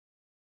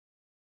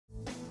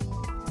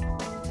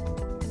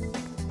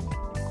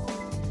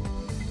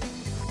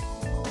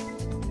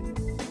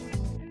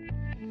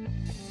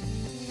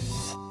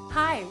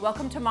Hi,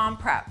 welcome to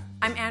MomPrep.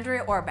 I'm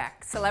Andrea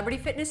Orbeck, celebrity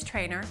fitness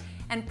trainer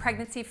and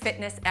pregnancy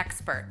fitness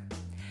expert.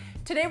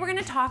 Today we're going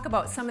to talk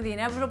about some of the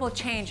inevitable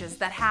changes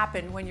that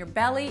happen when your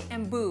belly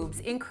and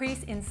boobs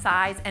increase in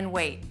size and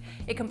weight.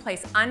 It can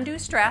place undue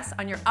stress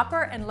on your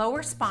upper and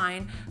lower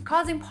spine,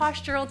 causing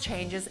postural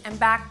changes and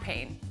back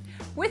pain.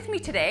 With me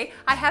today,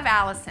 I have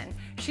Allison.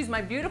 She's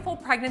my beautiful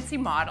pregnancy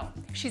model.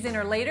 She's in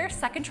her later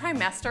second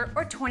trimester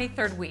or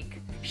 23rd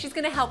week. She's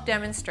going to help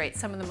demonstrate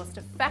some of the most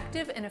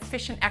effective and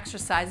efficient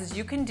exercises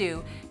you can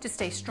do to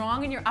stay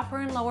strong in your upper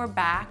and lower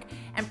back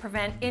and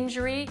prevent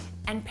injury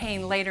and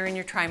pain later in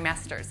your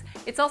trimesters.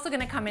 It's also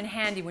going to come in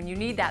handy when you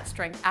need that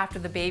strength after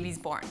the baby's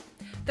born.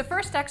 The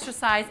first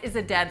exercise is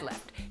a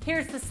deadlift.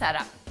 Here's the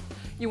setup.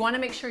 You want to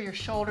make sure your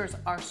shoulders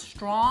are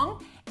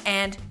strong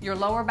and your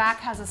lower back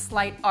has a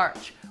slight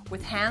arch.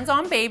 With hands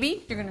on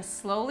baby, you're going to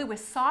slowly, with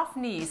soft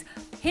knees,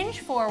 hinge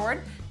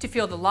forward to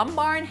feel the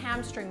lumbar and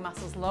hamstring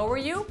muscles lower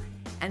you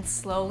and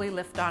slowly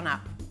lift on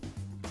up.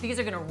 These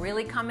are going to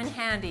really come in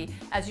handy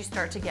as you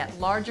start to get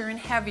larger and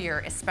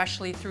heavier,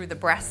 especially through the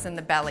breasts and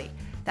the belly.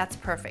 That's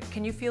perfect.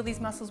 Can you feel these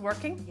muscles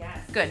working? Yes.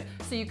 Good.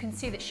 So you can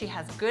see that she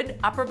has good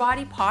upper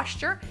body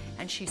posture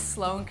and she's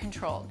slow and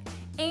controlled.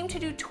 Aim to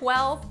do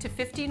 12 to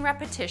 15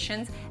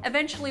 repetitions,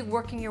 eventually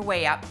working your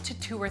way up to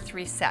 2 or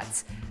 3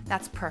 sets.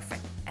 That's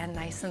perfect and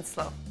nice and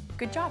slow.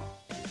 Good job.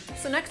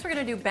 So next we're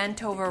going to do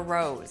bent over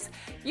rows.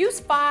 Use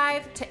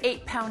 5 to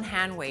 8 pound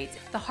hand weights.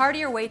 The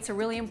hardier weights are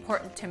really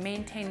important to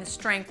maintain the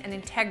strength and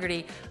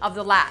integrity of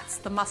the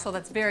lats, the muscle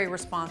that's very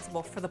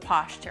responsible for the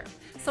posture.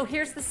 So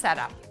here's the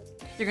setup.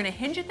 You're going to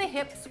hinge at the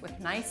hips with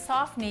nice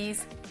soft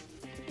knees.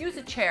 Use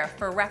a chair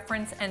for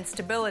reference and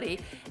stability,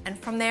 and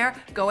from there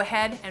go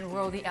ahead and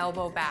row the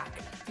elbow back.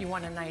 You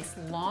want a nice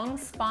long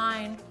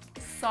spine,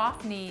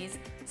 soft knees,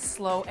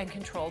 slow and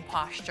controlled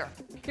posture.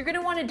 You're going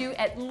to want to do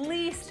at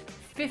least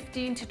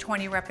 15 to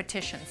 20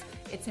 repetitions.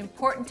 It's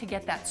important to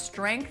get that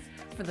strength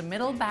for the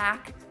middle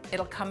back.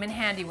 It'll come in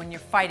handy when you're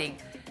fighting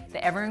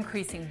the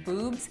ever-increasing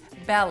boobs,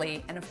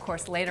 belly, and of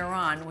course later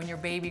on when your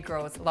baby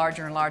grows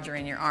larger and larger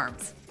in your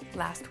arms.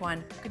 Last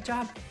one. Good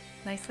job.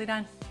 Nicely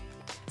done.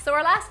 So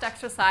our last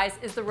exercise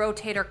is the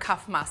rotator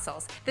cuff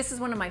muscles. This is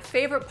one of my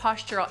favorite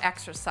postural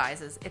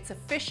exercises. It's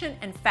efficient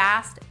and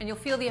fast, and you'll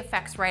feel the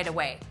effects right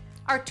away.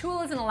 Our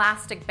tool is an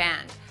elastic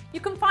band. You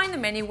can find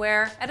them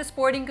anywhere, at a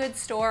sporting goods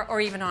store or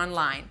even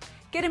online.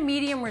 Get a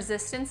medium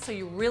resistance so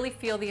you really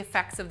feel the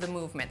effects of the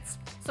movements.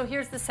 So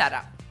here's the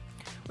setup.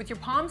 With your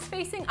palms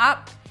facing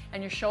up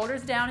and your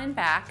shoulders down and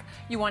back,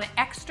 you want to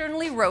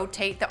externally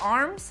rotate the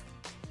arms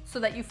so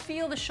that you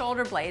feel the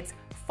shoulder blades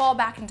fall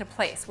back into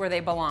place where they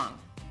belong.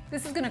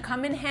 This is going to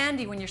come in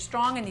handy when you're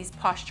strong in these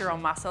postural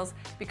muscles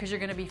because you're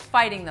going to be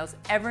fighting those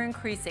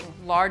ever-increasing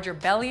larger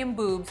belly and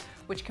boobs,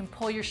 which can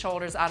pull your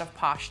shoulders out of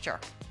posture.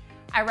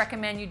 I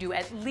recommend you do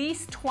at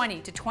least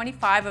 20 to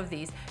 25 of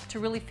these to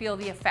really feel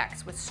the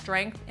effects with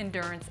strength,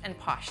 endurance, and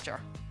posture.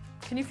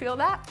 Can you feel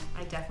that?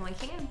 I definitely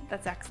can.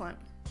 That's excellent.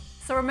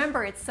 So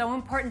remember, it's so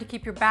important to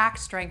keep your back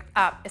strength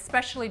up,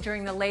 especially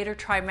during the later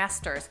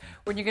trimesters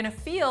when you're going to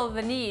feel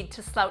the need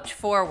to slouch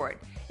forward.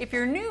 If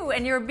you're new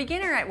and you're a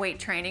beginner at weight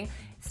training,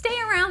 stay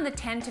around the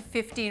 10 to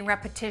 15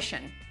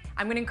 repetition.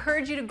 I'm going to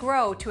encourage you to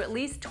grow to at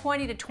least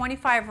 20 to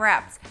 25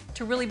 reps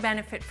to really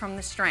benefit from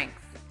the strength.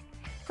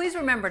 Please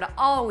remember to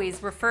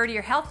always refer to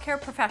your healthcare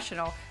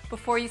professional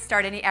before you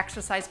start any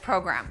exercise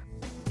program.